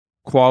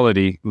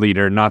quality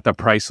leader, not the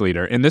price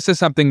leader. And this is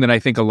something that I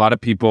think a lot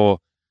of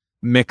people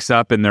mix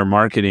up in their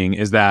marketing,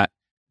 is that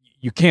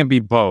you can't be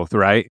both,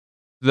 right?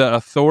 The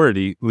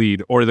authority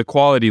lead or the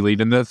quality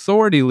lead. And the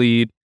authority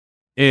lead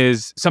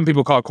is, some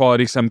people call it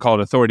quality, some call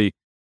it authority.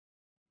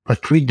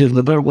 But we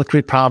deliver what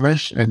we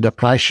promise, and the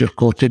price you've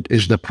quoted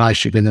is the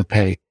price you're going to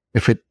pay.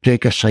 If it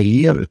takes us a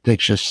year, it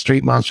takes us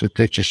 3 months, it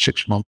takes us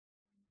 6 months.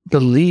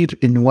 Believe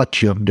in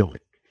what you're doing.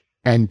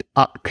 And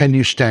can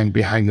you stand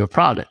behind your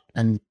product?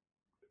 And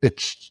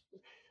it's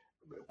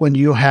when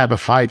you have a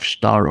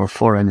 5-star or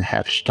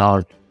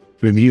 4.5-star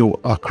review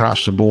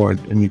across the board,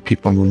 and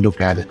people will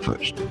look at it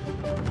first.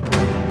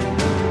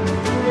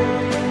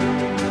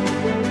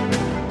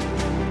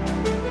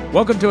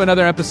 Welcome to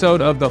another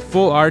episode of the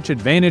Full Arch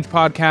Advantage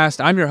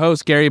podcast. I'm your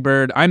host, Gary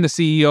Bird. I'm the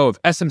CEO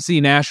of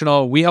SMC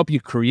National. We help you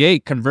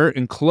create, convert,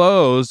 and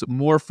close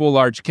more full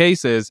arch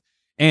cases.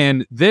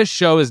 And this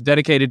show is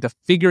dedicated to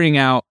figuring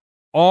out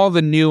all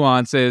the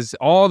nuances,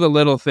 all the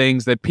little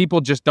things that people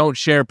just don't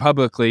share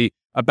publicly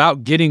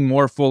about getting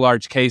more full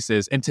arch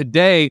cases. And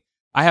today,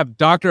 I have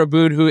Dr.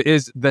 Abboud, who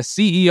is the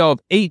CEO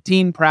of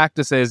 18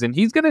 practices, and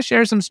he's going to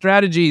share some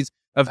strategies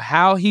of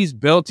how he's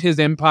built his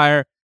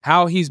empire,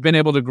 how he's been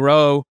able to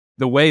grow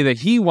the way that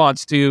he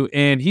wants to,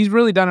 and he's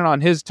really done it on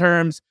his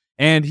terms,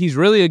 and he's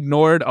really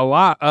ignored a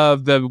lot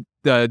of the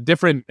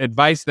different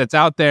advice that's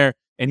out there,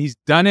 and he's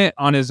done it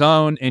on his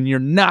own. And you're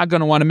not going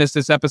to want to miss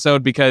this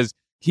episode because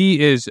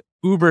he is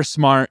uber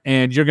smart,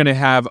 and you're going to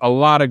have a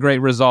lot of great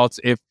results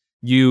if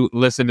you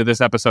listen to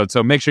this episode.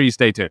 So make sure you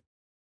stay tuned.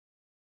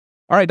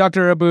 All right,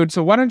 Dr. Abboud,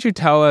 so why don't you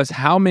tell us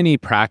how many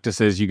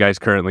practices you guys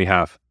currently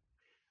have?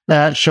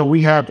 So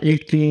we have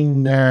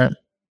 18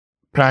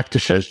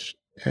 practices.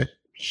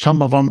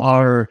 Some of them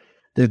are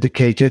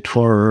dedicated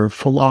for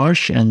full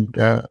arch and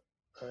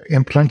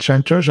implant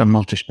centers and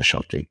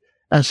multi-specialty.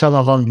 And some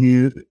of them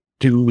you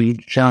do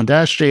general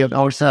dentistry and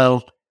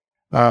ortho,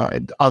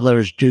 and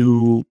others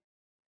do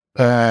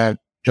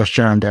just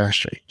general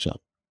dentistry. So,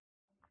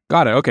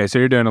 got it. Okay, so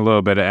you're doing a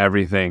little bit of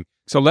everything.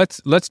 So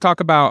let's talk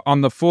about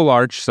on the full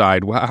arch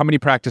side. How many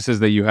practices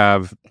that you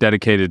have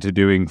dedicated to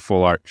doing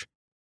full arch?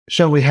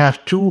 So we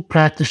have 2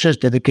 practices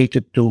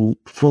dedicated to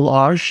full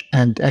arch,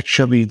 and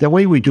actually the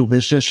way we do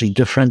business is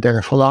different than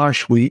a full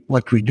arch. We do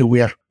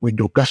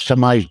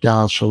customized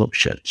down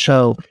solution.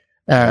 So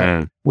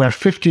we're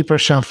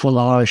 50% full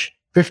arch,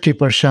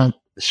 50%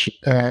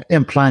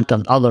 implant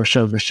and other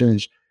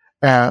services.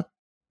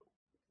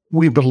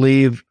 We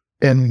believe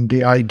in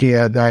the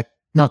idea that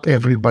not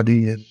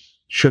everybody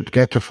should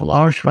get a full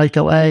arch right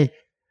away.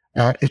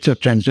 It's a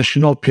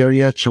transitional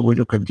period, so we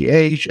look at the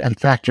age and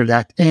factor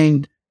that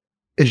in.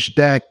 Is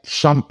that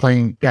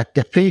something that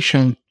the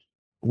patient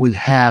will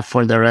have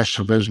for the rest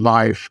of his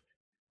life?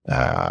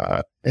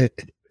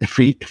 If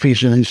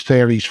he's in his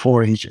 30s,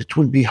 40s, it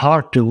will be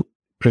hard to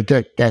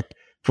predict that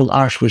full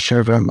arch will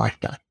serve him like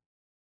that.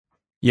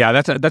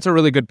 Yeah, that's a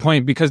really good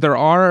point, because there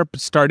are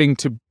starting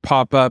to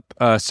pop up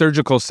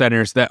surgical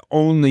centers that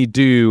only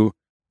do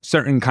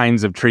certain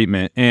kinds of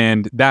treatment,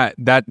 and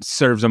that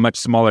serves a much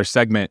smaller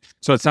segment.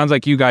 So it sounds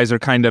like you guys are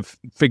kind of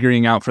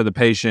figuring out for the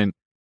patient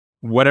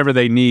whatever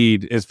they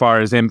need as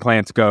far as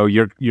implants go.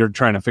 You're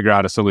trying to figure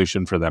out a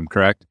solution for them,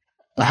 correct?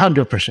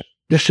 100%.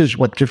 This is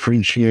what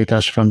differentiates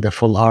us from the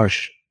full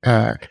arch.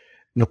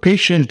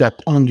 Patients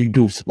that only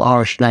do full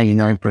arch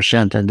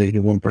 99% and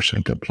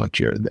 81% implant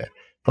here and there.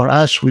 For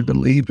us, we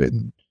believe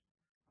in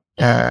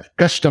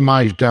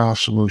customized down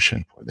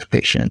solution for the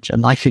patients,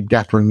 and I think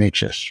that will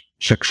make us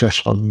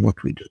successful in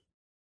what we do.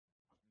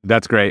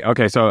 That's great.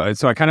 Okay, so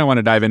I kind of want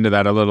to dive into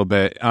that a little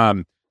bit.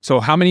 So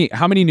how many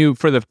new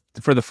for the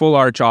full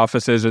arch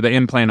offices or the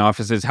implant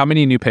offices, how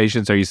many new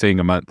patients are you seeing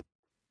a month?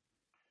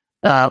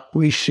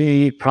 We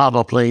see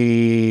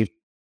probably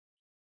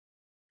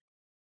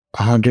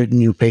 100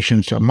 new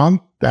patients a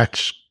month.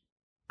 That's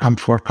come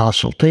for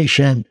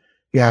consultation.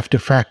 You have to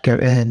factor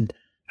in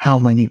how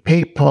many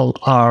people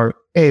are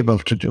able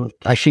to do it.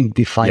 I think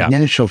the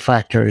financial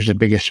factor is the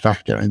biggest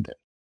factor in there.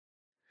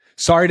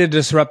 Sorry to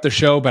disrupt the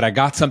show, but I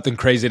got something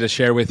crazy to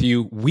share with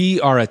you.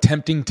 We are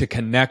attempting to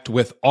connect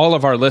with all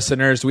of our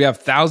listeners. We have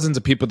thousands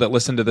of people that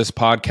listen to this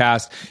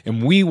podcast,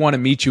 and we want to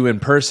meet you in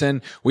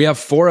person. We have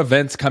 4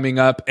 events coming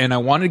up, and I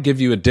want to give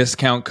you a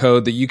discount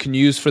code that you can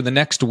use for the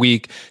next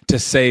week to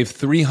save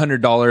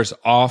 $300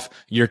 off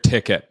your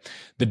ticket.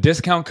 The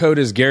discount code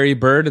is Gary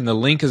Bird, and the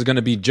link is going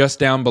to be just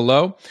down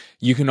below.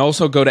 You can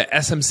also go to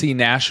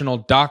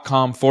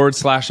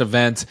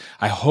smcnational.com/events.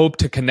 I hope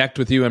to connect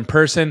with you in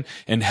person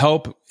and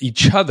help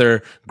each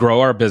other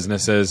grow our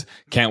businesses.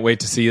 Can't wait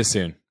to see you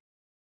soon.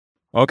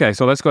 Okay,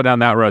 so let's go down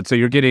that road. So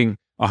you're getting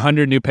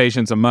 100 new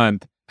patients a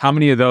month. How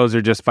many of those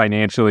are just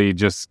financially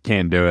just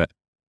can't do it?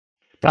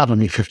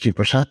 Probably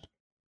 50%.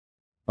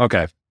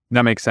 Okay,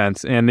 that makes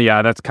sense. And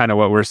yeah, that's kind of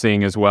what we're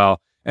seeing as well.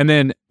 And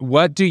then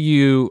what do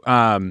you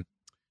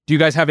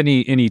guys have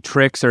any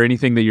tricks or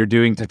anything that you're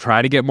doing to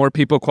try to get more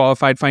people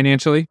qualified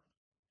financially?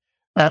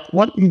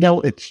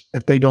 It's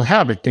if they don't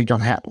have it, they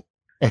don't have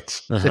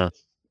it.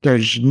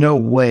 There's no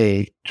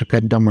way to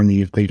get the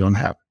money if they don't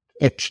have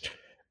it.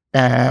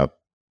 Uh,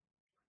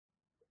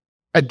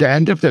 at the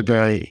end of the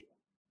day,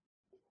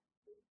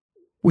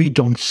 we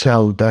don't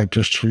sell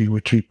dentistry,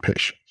 we treat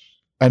patients.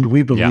 And we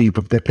Yeah. believe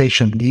if the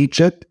patient needs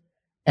it,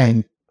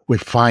 and we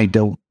find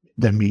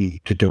the means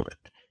to do it.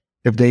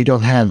 If they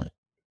don't have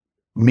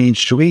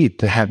means to eat,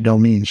 they have no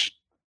means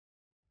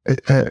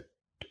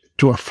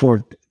to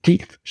afford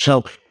teeth.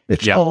 So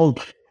it's all,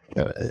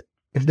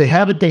 if they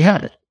have it, they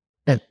have it.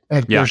 And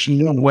there's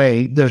no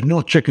way, there's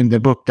no trick in the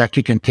book that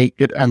you can take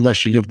it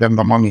unless you give them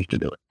the money to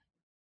do it.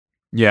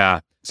 Yeah.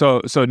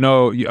 So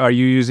no, are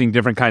you using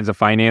different kinds of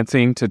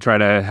financing to try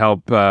to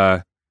help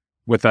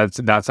with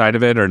that side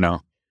of it, or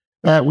no?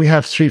 We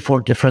have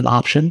 3-4 different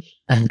options,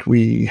 and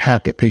we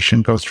have the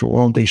patient go through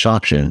all these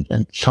options.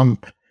 And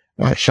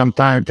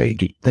sometimes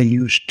they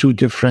use 2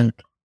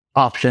 different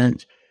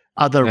options.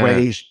 Other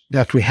ways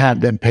that we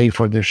have them pay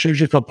for their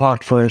surgical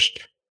part first,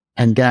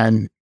 and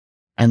then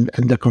and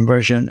the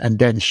conversion, and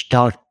then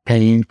start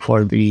paying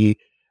for the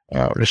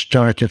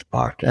restorative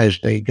part as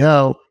they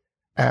go.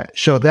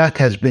 So that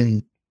has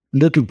been a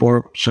little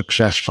more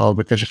successful,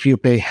 because if you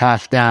pay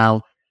half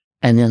now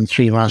and in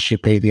 3 months you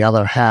pay the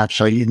other half,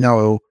 so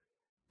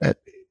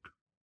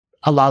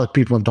a lot of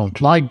people don't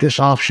like this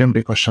option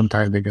because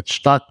sometimes they get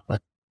stuck.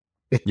 But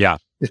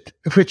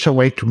if it's a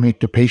way to make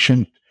the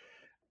patient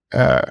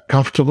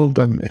comfortable,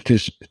 then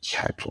it's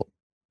helpful.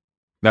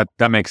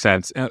 That makes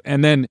sense.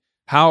 And then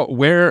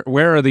where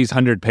are these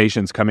 100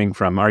 patients coming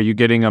from? Are you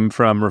getting them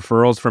from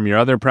referrals from your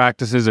other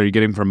practices? Are you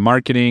getting from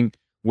marketing?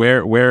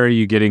 Where are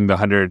you getting the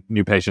 100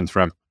 new patients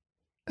from?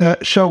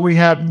 So we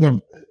have,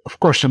 of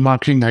course, the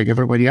marketing like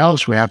everybody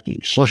else. We have the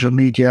social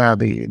media,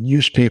 the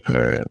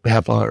newspaper, we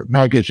have our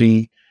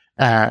magazine,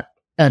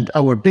 and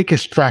our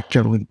biggest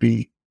factor would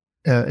be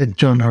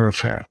internal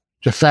referral.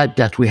 The fact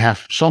that we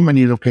have so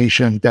many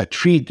locations that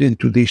feed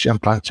into these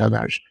implant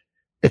centers,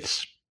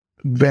 it's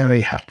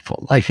very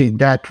helpful. I think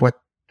that's what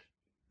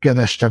gets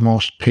us the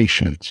most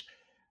patients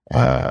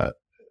and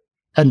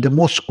the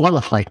most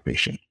qualified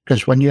patients.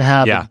 Because when you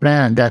have a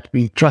brand that's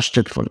been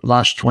trusted for the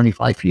last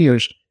 25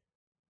 years,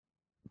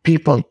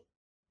 people,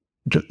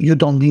 you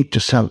don't need to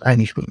sell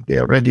anything. They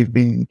already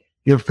been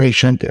your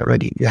patient.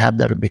 You have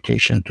the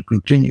reputation to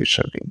continue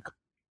serving them.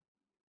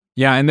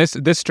 Yeah, and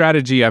this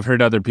strategy, I've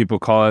heard other people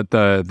call it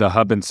the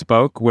hub and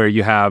spoke, where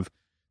you have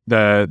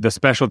the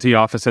specialty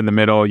office in the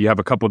middle, you have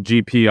a couple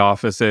GP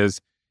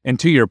offices, and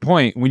to your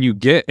point, when you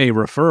get a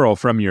referral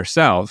from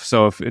yourself,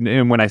 so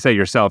and when I say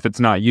yourself, it's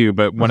not you,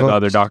 but one of the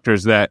other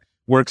doctors that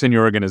works in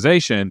your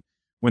organization,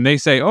 when they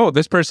say, "Oh,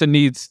 this person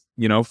needs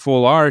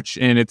full arch,"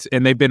 and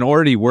they've been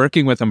already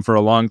working with them for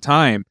a long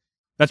time,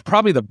 that's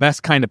probably the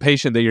best kind of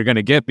patient that you're going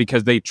to get,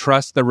 because they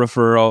trust the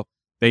referral,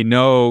 they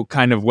know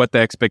kind of what the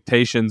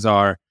expectations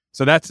are.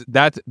 So that's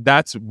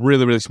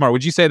really, really smart.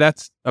 Would you say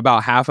that's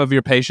about half of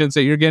your patients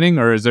that you're getting,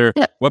 or is there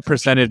what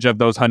percentage of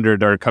those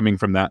 100 are coming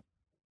from that?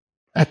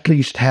 At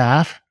least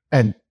half,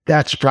 and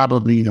that's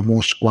probably the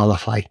most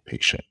qualified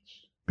patients,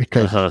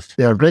 because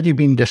they've already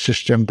been in the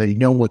system. They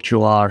know what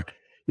you are.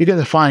 You're going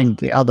to find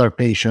the other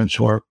patients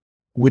who are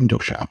window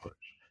shoppers,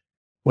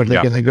 where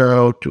they're going to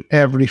go to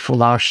every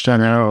full arch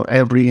center or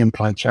every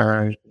implant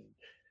center.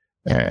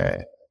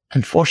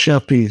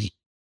 Unfortunately, it's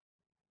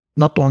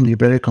not only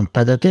very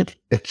competitive,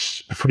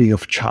 it's free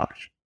of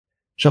charge.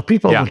 So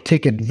people will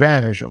take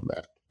advantage of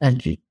that.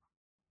 And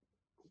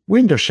we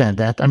understand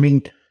that. I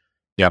mean,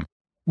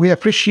 we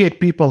appreciate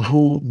people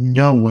who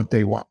know what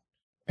they want.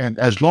 And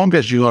as long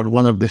as you are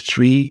one of the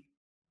 3,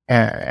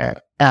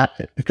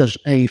 because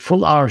a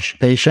full arch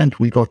patient,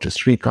 we go to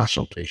 3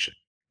 consultations.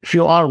 If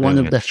you are one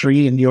of the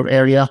 3 in your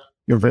area,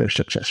 you're very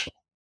successful.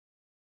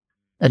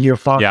 And your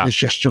part is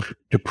just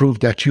to prove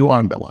that you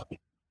are the one.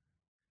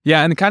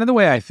 Yeah, and kind of the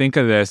way I think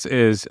of this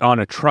is on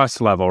a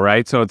trust level,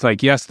 right? So it's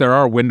like, yes, there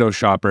are window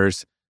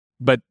shoppers,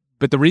 but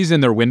the reason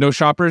they're window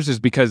shoppers is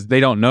because they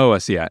don't know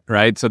us yet,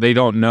 right? So they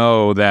don't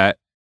know that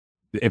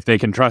if they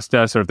can trust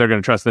us or if they're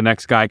going to trust the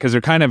next guy, because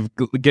they're kind of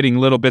getting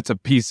little bits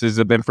of pieces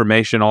of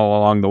information all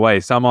along the way.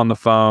 Some on the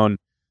phone,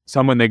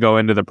 some when they go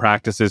into the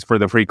practices for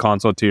the free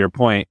consult, to your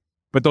point.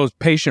 But those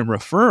patient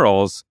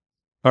referrals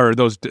or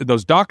those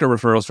doctor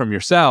referrals from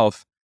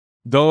yourself,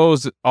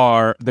 those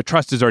are, the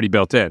trust is already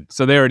built in.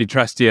 So they already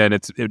trust you, and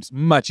it's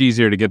much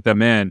easier to get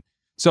them in.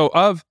 So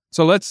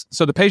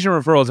the patient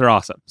referrals are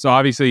awesome. So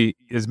obviously,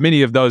 as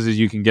many of those as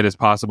you can get as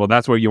possible,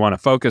 that's what you want to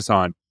focus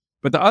on.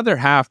 But the other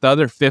half, the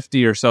other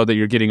 50 or so that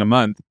you're getting a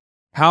month,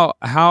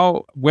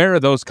 where are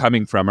those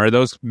coming from? Are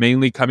those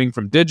mainly coming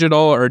from digital,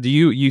 or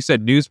you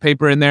said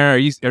newspaper in there?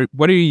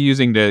 What are you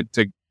using to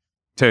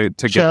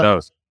get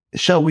those?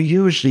 So we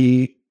use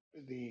the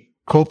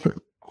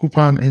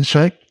coupon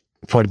insight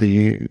for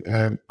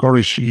the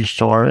grocery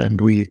store, and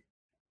we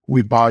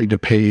buy the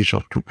page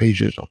or 2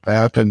 pages of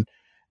that and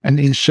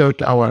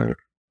insert our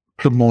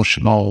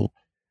promotional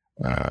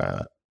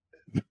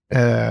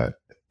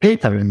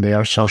paper in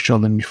there, so show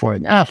them before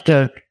and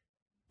after.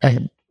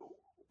 And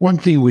one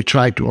thing we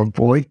try to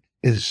avoid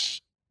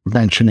is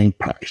mentioning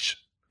price.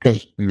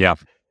 Okay. Yeah.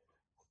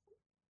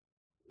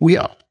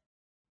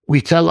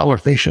 We tell our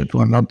patients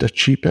we're not the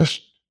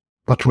cheapest,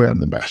 but we're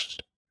the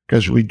best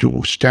because we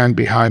do stand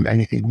behind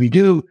anything we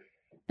do.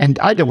 And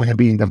I don't want to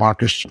be in the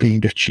market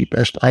being the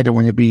cheapest. I don't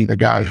want to be the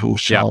guy who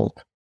sells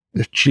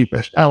the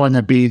cheapest. I want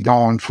to be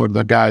known for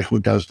the guy who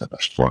does the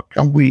best work.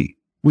 And the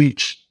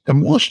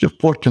most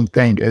important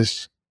thing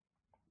is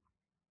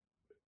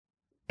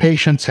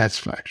patient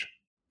satisfaction.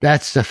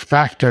 That's the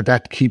factor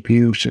that keeps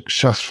you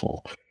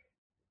successful.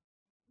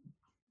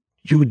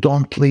 You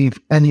don't leave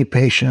any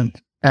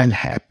patient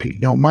unhappy,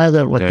 no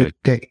matter what it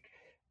takes.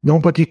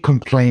 Nobody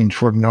complains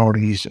for no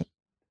reason.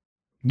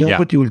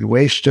 Nobody will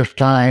waste their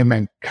time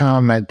and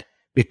comment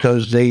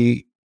because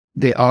they're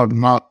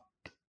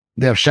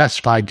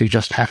satisfied, they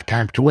just have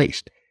time to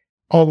waste.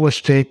 Always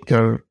take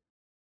their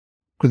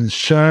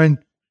concern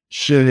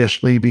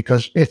seriously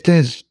because it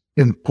is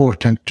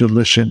important to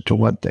listen to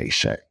what they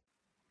say.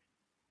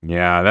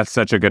 Yeah, that's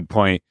such a good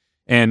point.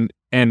 And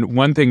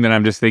one thing that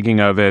I'm just thinking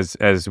of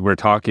as we're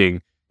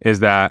talking is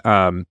that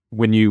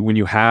when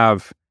you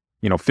have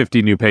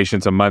 50 new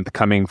patients a month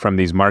coming from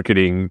these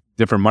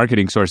different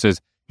marketing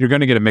sources, you're going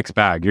to get a mixed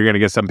bag. You're going to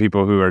get some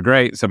people who are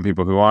great, some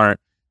people who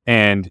aren't,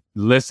 and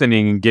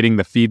listening and getting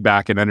the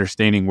feedback and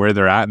understanding where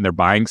they're at in their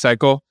buying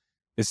cycle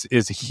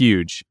is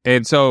huge.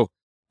 And so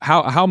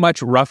how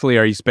much roughly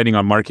are you spending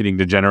on marketing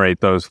to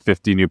generate those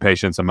 50 new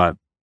patients a month?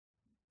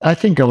 I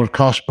think our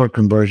cost per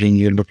conversion,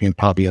 you're looking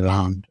probably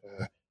around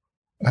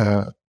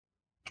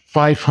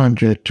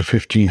 500 to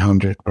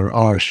 1,500 per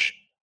hour.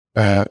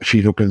 If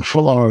you look in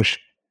full hours,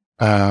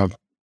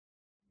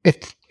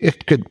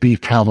 it could be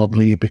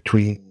probably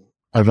between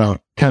around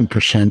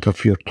 10%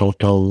 of your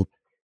total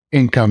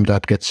income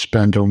that gets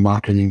spent on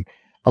marketing.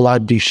 A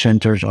lot of these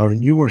centers are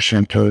newer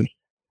centers.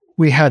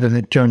 We had an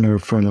internal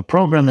referral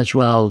program as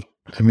well.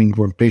 I mean,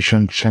 when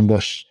patients send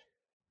us,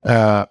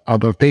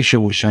 other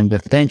patient will send a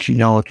thank you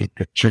note, a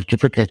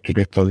certificate to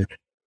get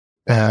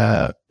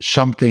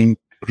something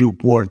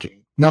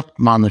rewarding, not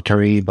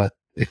monetary, but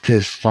it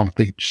is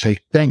something to say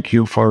thank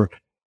you for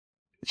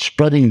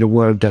spreading the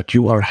word that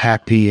you are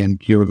happy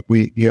and you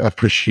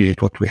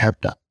appreciate what we have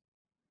done.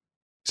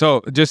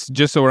 So just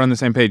so we're on the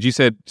same page, you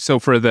said, so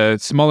for the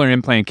smaller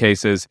implant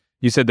cases,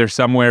 you said there's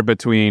somewhere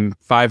between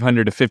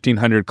 500 to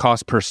 1,500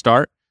 cost per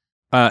start.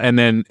 And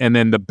then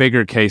the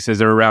bigger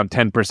cases are around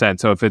 10%.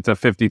 So if it's a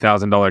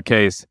 $50,000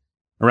 case,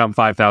 around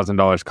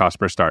 $5,000 cost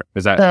per start.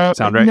 Does that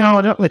sound right?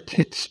 No,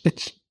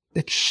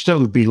 it's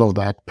still below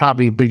that.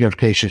 Probably bigger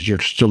cases, you're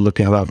still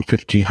looking at around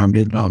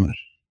 $1,500.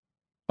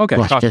 Okay,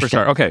 cost per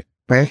start. Okay.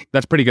 Right?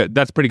 That's pretty good.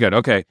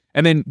 Okay.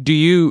 And then do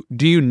you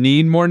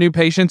need more new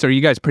patients, or are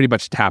you guys pretty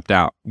much tapped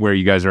out where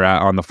you guys are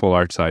at on the full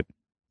arch side?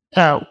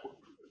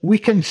 We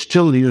can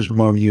still use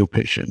more new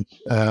patients.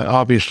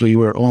 Obviously,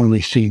 we're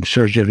only seeing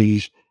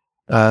surgeries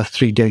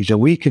 3 days a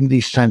week in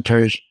these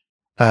centers.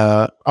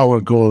 Our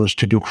goal is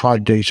to do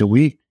 5 days a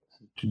week,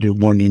 to do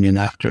morning and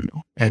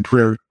afternoon. And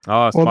we're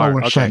all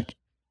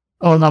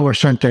our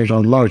centers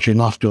are large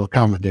enough to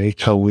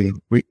accommodate. So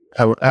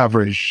our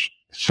average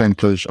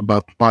center is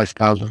about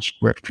 5,000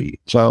 square feet.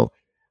 So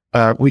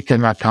we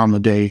can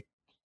accommodate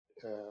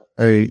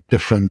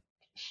different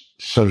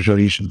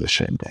surgeries in the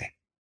same day.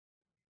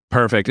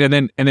 Perfect.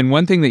 And then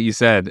one thing that you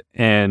said,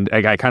 and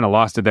I kind of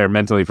lost it there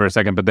mentally for a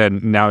second, but then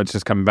now it's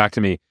just coming back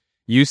to me.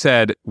 You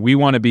said we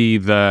want to be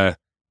the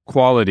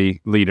quality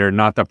leader,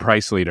 not the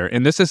price leader.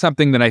 And this is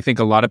something that I think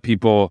a lot of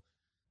people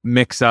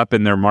mix up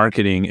in their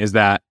marketing, is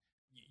that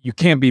you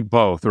can't be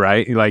both,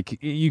 right?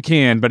 Like you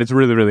can, but it's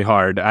really, really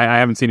hard. I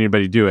haven't seen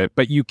anybody do it,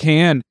 but you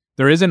can.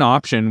 There is an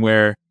option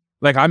where,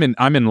 like I'm in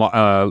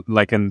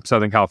like in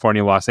Southern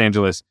California, Los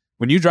Angeles.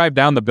 When you drive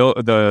down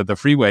the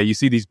freeway, you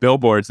see these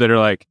billboards that are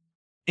like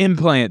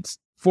implants,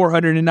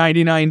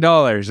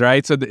 $499,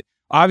 right? So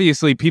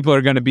obviously, people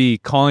are going to be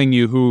calling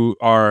you who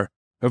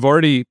have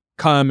already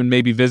come and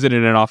maybe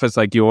visited an office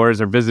like yours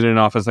or visited an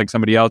office like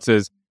somebody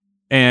else's,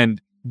 and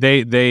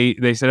they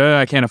said, "Oh,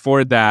 I can't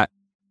afford that."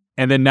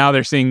 And then now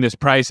they're seeing this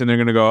price and they're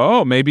going to go,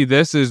 "Oh, maybe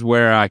this is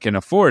where I can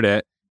afford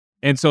it."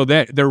 And so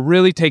they're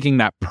really taking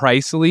that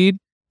price lead.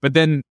 But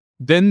then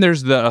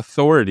there's the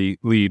authority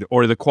lead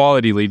or the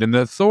quality lead. And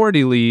the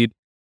authority lead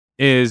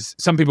is,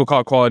 some people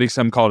call it quality,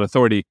 some call it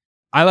authority.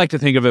 I like to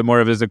think of it more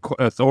of as an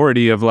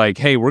authority of like,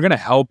 hey, we're going to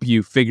help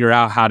you figure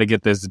out how to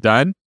get this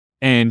done,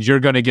 and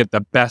you're going to get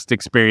the best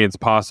experience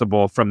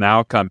possible from the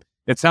outcome.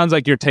 It sounds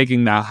like you're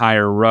taking that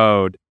higher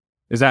road.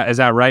 Is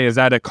that right? Is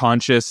that a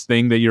conscious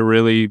thing that you're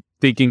really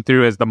thinking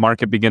through as the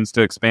market begins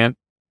to expand?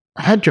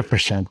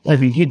 100%. I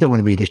mean, you don't want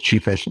to be the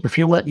cheapest. If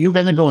you're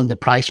going to go in the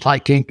price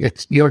hiking,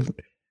 you're going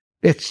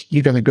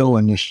to go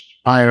in this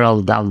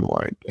spiral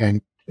downward,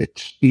 and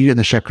you're going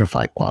to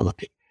sacrifice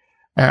quality.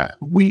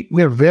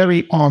 We're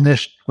very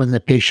honest when the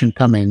patient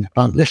come in.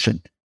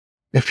 Listen,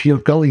 if you're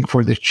going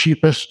for the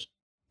cheapest,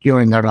 you're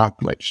in the wrong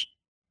place.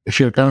 If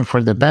you're going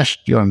for the best,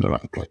 you're in the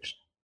wrong place.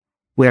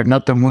 We're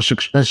not the most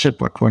expensive,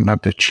 but we're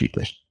not the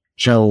cheapest.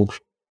 So,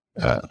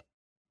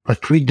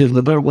 but we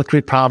deliver what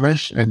we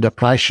promise, and the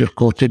price you're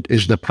quoted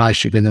is the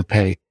price you're going to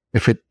pay.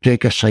 If it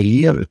takes us a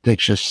year, it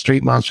takes us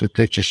 3 months, it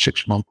takes us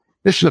 6 months,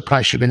 this is the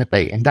price you're going to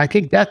pay. And I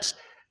think that's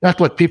That's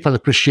what people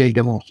appreciate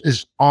the most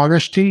is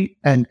honesty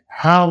and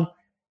how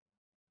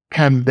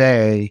can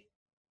they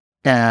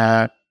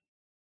uh,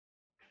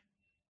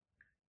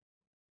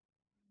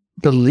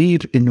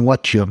 believe in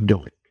what you're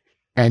doing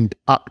and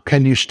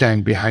can you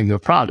stand behind your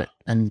product?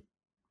 And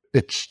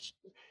it's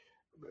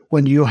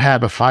when you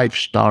have a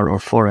 5-star or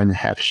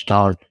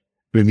 4.5-star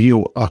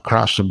review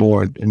across the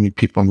board, I mean,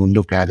 people will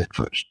look at it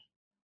first.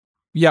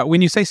 Yeah,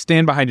 when you say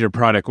stand behind your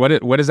product,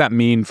 what does that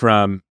mean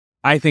from,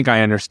 I think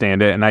I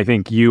understand it and I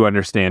think you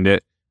understand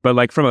it, but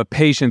like from a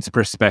patient's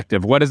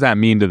perspective, what does that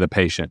mean to the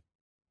patient?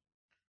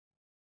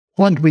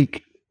 When we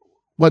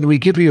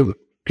give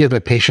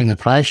a patient a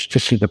price, to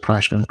see the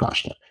price going to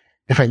cost them.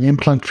 If an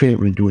implant fails,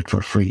 we do it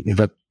for free.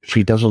 If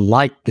he doesn't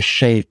like the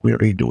shape, we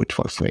redo it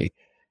for free.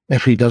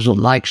 If he doesn't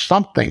like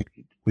something,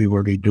 we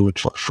will redo it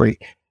for free.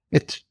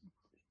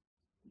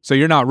 So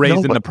you're not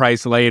raising the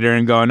price later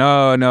and going,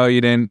 oh, no,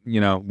 you didn't,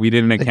 we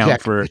didn't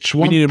account for,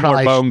 we needed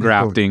more bone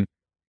grafting.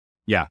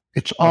 Yeah.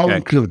 It's all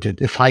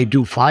included. If I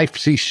do 5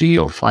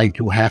 cc or if I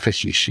do half a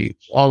cc,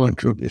 it's all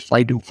included. If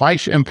I do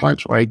 5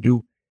 implants or I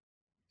do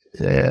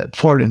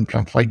 4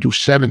 implants, if I do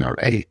 7 or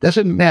 8,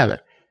 doesn't matter.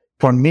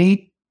 For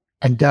me,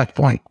 at that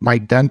point, my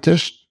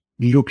dentist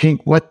looking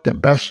what the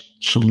best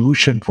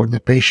solution for the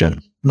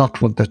patient,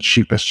 not what the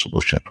cheapest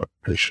solution for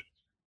the patient.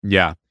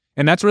 Yeah.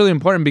 And that's really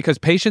important because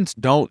patients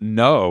don't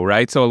know,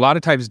 right? So a lot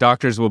of times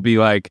doctors will be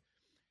like,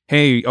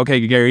 hey,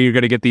 okay, Gary, you're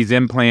going to get these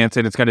implants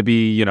and it's going to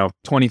be,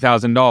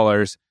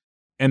 $20,000.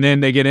 And then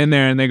they get in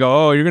there and they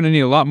go, oh, you're going to need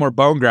a lot more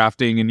bone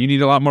grafting and you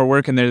need a lot more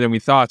work in there than we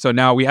thought. So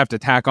now we have to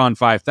tack on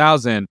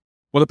 5,000.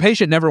 Well, the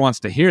patient never wants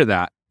to hear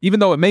that, even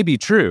though it may be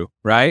true,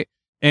 right?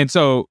 And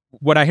so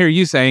what I hear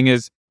you saying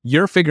is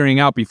you're figuring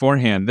out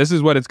beforehand, this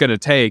is what it's going to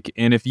take.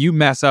 And if you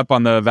mess up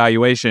on the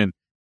evaluation,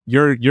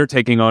 you're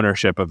taking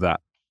ownership of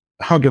that.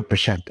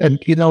 100%.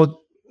 And,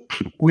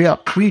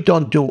 we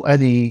don't do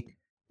any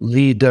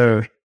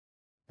leader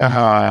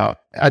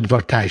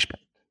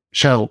advertisement.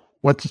 So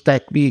what does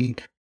that mean?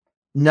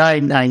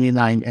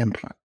 $9.99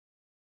 implant.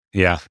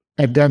 Yeah.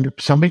 And then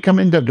somebody come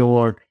in the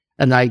door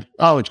and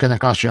it's going to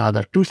cost you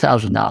another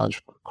 $2,000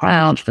 for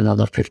crowns, for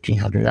another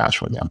 $1,500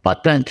 for them.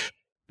 But then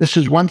this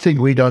is one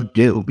thing we don't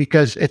do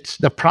because it's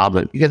the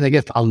problem. You're going to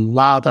get a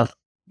lot of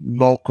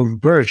low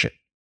conversion.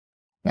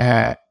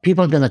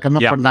 People are going to come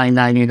up for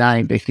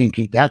 $9.99. They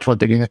thinking that's what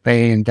they're going to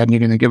pay, and then you're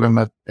going to give them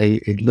a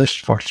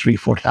list for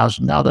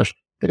 $3,000-$4,000.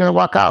 They're going to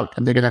walk out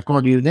and they're going to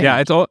call you names.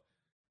 Yeah,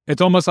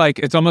 it's almost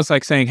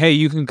like saying, hey,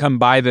 you can come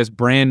buy this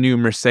brand new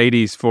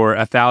Mercedes for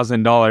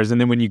 $1,000, and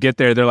then when you get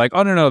there, they're like,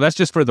 oh no, that's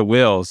just for the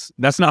wheels.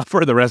 That's not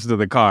for the rest of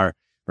the car,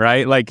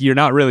 right? Like you're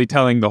not really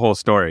telling the whole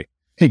story.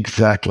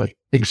 Exactly,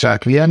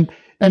 and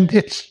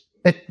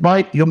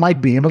you might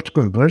be able to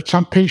convert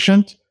some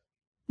patients.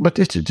 But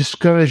it's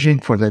discouraging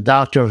for the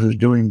doctor who's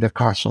doing the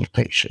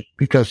consultation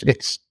because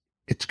it's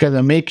going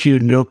to make you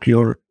look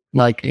you're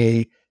like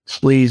a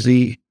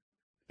sleazy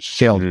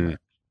salesman.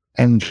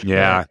 And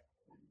the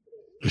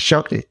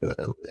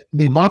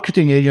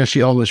marketing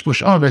agency always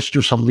push, let's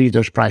do some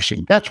leaders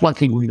pricing. That's one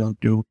thing we don't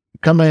do.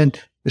 Come in,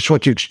 it's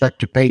what you expect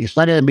to pay. It's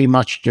not going to be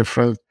much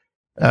different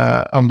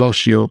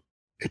unless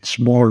it's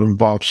more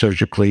involved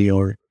surgically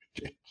or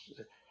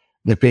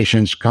the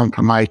patient's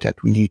compromised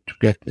that we need to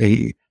get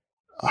a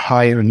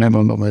higher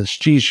level of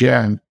anesthesia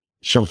and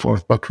so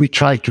forth. But we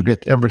try to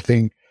get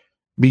everything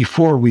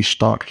before we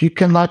start. You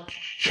cannot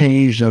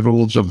change the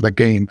rules of the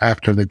game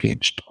after the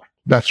game starts.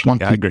 That's one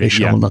thing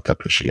patients will not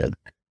appreciate.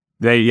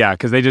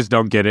 Because they just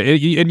don't get it.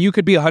 And you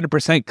could be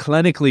 100%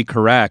 clinically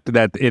correct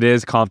that it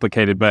is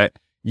complicated, but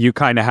you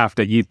kind of have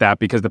to eat that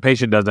because the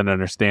patient doesn't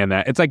understand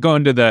that. It's like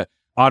going to the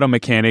auto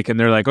mechanic and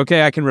they're like,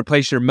 okay, I can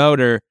replace your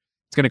motor.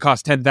 It's going to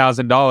cost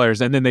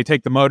 $10,000. And then they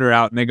take the motor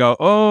out and they go,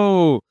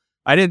 oh,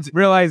 I didn't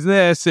realize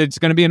this. It's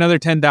going to be another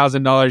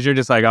 $10,000. You're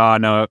just like, oh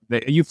no,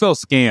 you feel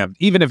scammed.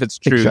 Even if it's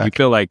true, You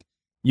feel like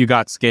you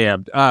got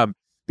scammed.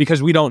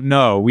 Because we don't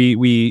know. We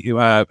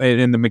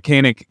in the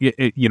mechanic,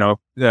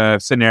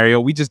 scenario,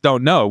 we just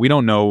don't know. We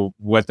don't know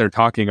what they're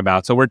talking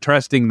about. So we're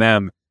trusting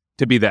them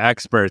to be the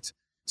experts.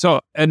 So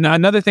and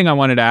another thing I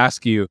wanted to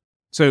ask you.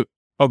 So,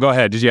 go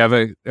ahead. Did you have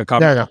a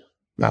comment?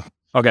 No.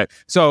 Okay.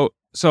 So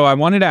I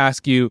wanted to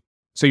ask you.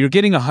 So you're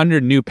getting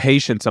 100 new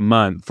patients a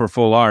month for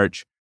Full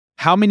Arch.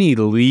 How many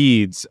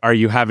leads are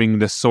you having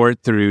to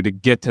sort through to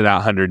get to that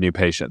 100 new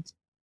patients?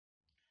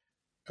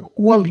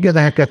 Well, you're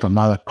going to get a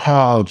lot of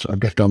calls or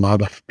get a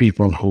lot of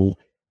people who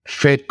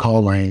fit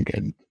calling.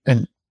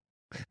 And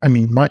I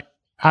mean,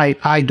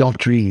 I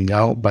don't really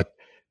know, but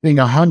being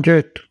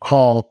 100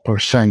 call per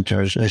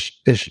center is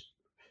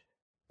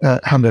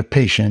 100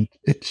 patients.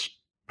 It's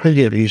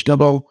pretty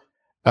reasonable.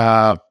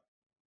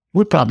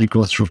 We probably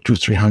go through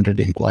 200-300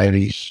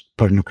 inquiries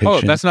per new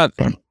patient.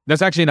 Oh,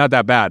 that's actually not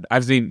that bad.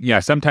 I've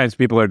seen, sometimes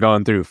people are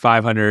going through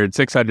 500,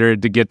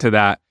 600 to get to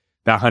that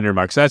 100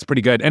 mark. So that's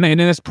pretty good. And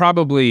it's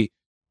probably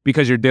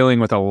because you're dealing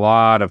with a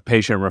lot of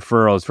patient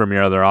referrals from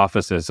your other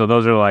offices. So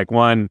those are like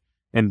one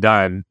and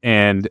done.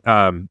 And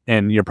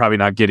you're probably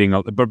not getting,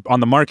 but on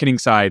the marketing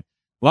side,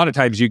 a lot of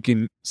times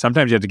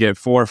sometimes you have to get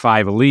 4 or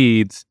 5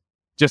 leads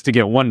just to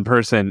get one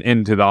person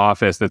into the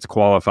office that's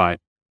qualified.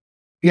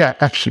 Yeah,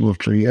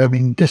 absolutely. I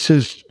mean, this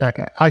is,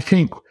 I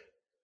think,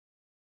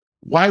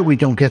 why we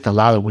don't get a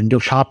lot of window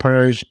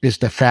shoppers is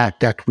the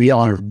fact that we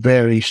are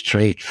very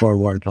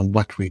straightforward on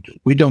what we do.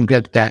 We don't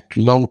get that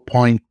low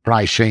point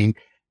pricing,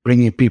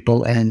 bringing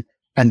people in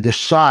and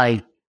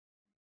decide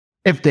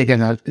if they're going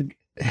to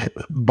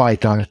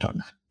bite on it or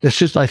not.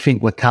 This is, I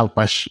think, what helps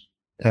us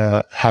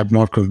have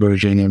more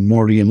conversion and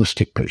more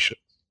realistic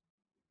patients.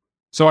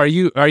 So are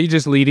you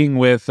just leading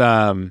with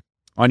when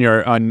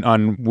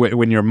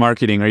you're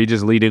marketing? Are you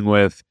just leading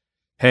with,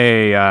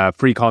 hey,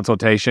 free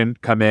consultation,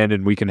 come in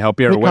and we can help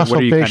you? Or what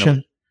are you kind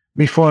of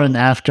before and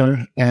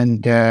after?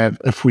 And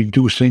if we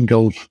do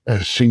single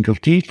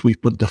teeth, we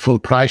put the full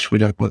price. We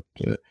don't put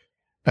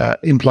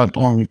implant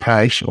only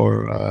price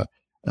or.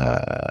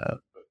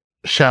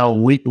 So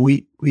we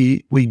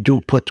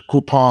do put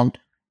coupon,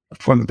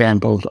 for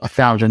example,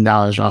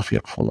 $1,000 off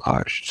your full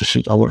arch. This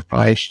is our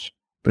price.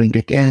 Bring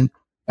it in.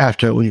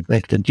 After we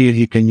make the deal,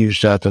 you can use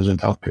that as an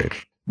upgrade,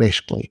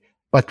 basically.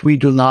 But we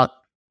do not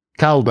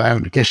tell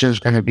them this is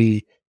going to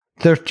be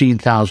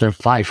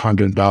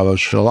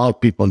 $13,500 for a lot of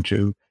people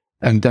to,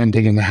 and then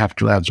they're going to have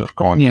to add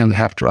zirconia and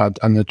have to add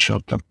initial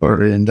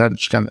temporary, and then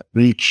it's going to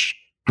reach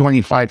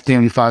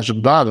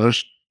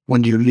 $25,000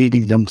 when you're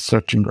leading them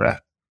searching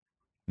graft.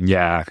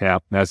 Yeah,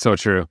 that's so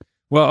true.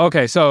 Well,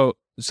 okay, so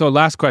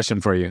last question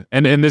for you,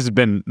 and this has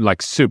been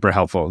like super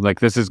helpful.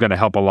 Like this is going to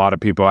help a lot of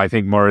people, I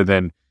think, more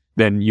than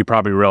you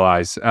probably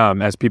realize.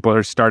 As people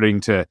are starting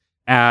to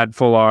add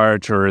full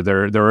arch, or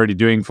they're already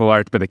doing full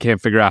arch, but they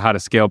can't figure out how to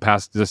scale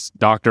past just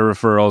doctor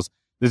referrals.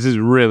 This has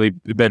really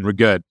been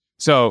good.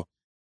 So,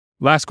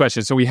 last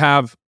question. So we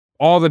have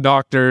all the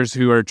doctors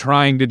who are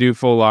trying to do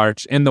full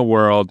arch in the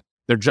world.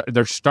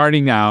 They're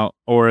starting out,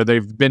 or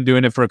they've been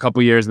doing it for a couple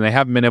of years and they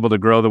haven't been able to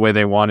grow the way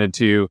they wanted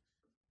to.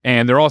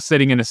 And they're all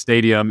sitting in a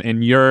stadium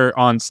and you're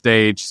on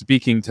stage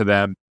speaking to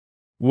them.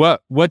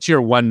 What's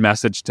your one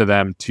message to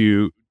them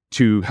to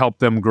help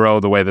them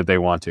grow the way that they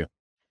want to?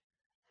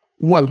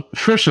 Well,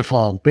 first of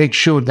all, make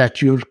sure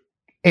that you're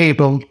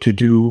able to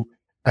do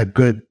a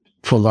good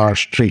full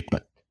arch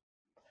treatment.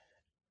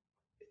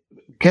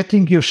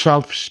 Getting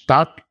yourself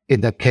stuck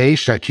in a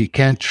case that you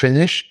can't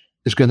finish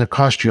is going to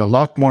cost you a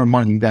lot more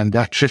money than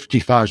that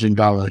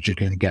 $50,000 you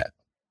can get.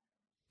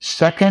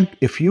 Second,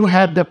 if you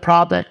have the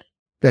product,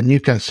 then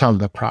you can sell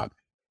the product.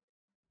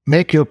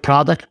 Make your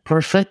product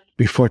perfect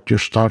before you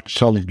start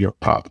selling your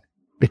product.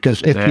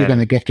 Because if you're going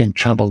to get in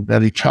trouble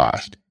very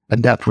fast,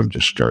 and that will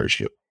discourage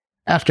you.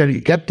 After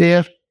you get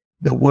there,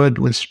 the word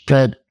will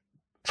spread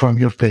from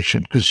your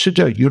patient.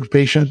 Consider your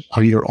patient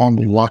are your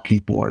only walking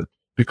board,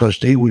 because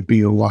they will be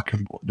your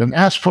walking board. And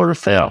ask for a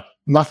referral.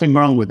 Nothing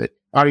wrong with it.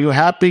 Are you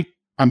happy?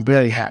 I'm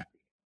very happy.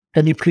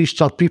 Can you please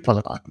tell people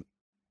about me?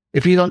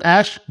 If you don't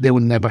ask, they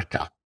will never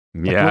tell.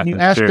 But when you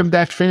ask them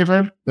that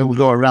favor, they will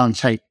go around and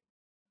say,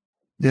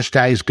 this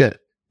guy is good,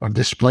 or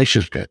this place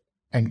is good.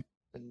 And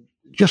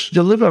just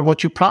deliver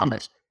what you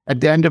promise.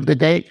 At the end of the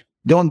day,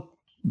 don't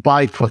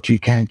bite what you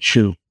can't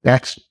chew.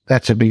 That's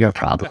a bigger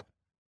problem.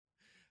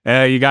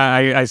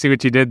 I see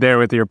what you did there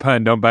with your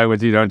pun. Don't bite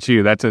what you don't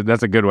chew. That's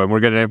a good one.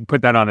 We're going to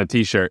put that on a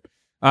t-shirt.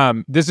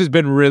 This has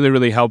been really,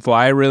 really helpful.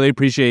 I really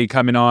appreciate you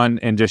coming on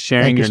and just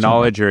sharing your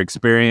knowledge, your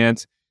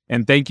experience.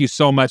 And thank you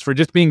so much for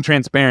just being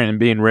transparent and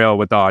being real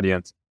with the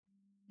audience.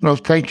 Well,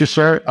 thank you,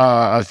 sir.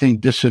 I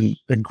think this is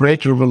a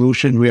great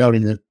revolution. We are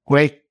in a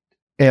great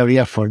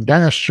area for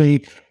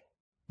dentistry.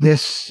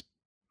 This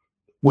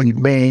will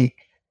make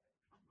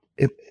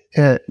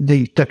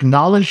the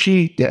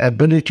technology, the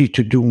ability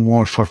to do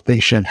more for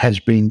patient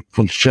has been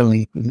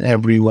fulfilling in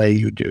every way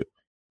you do.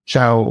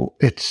 So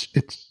it's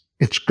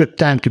good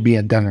time to be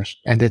a dentist,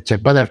 and it's a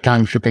better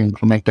time if you can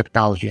implement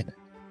technology in it.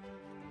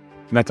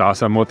 That's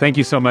awesome. Well, thank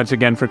you so much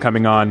again for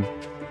coming on.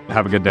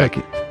 Have a good day. Thank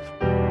you.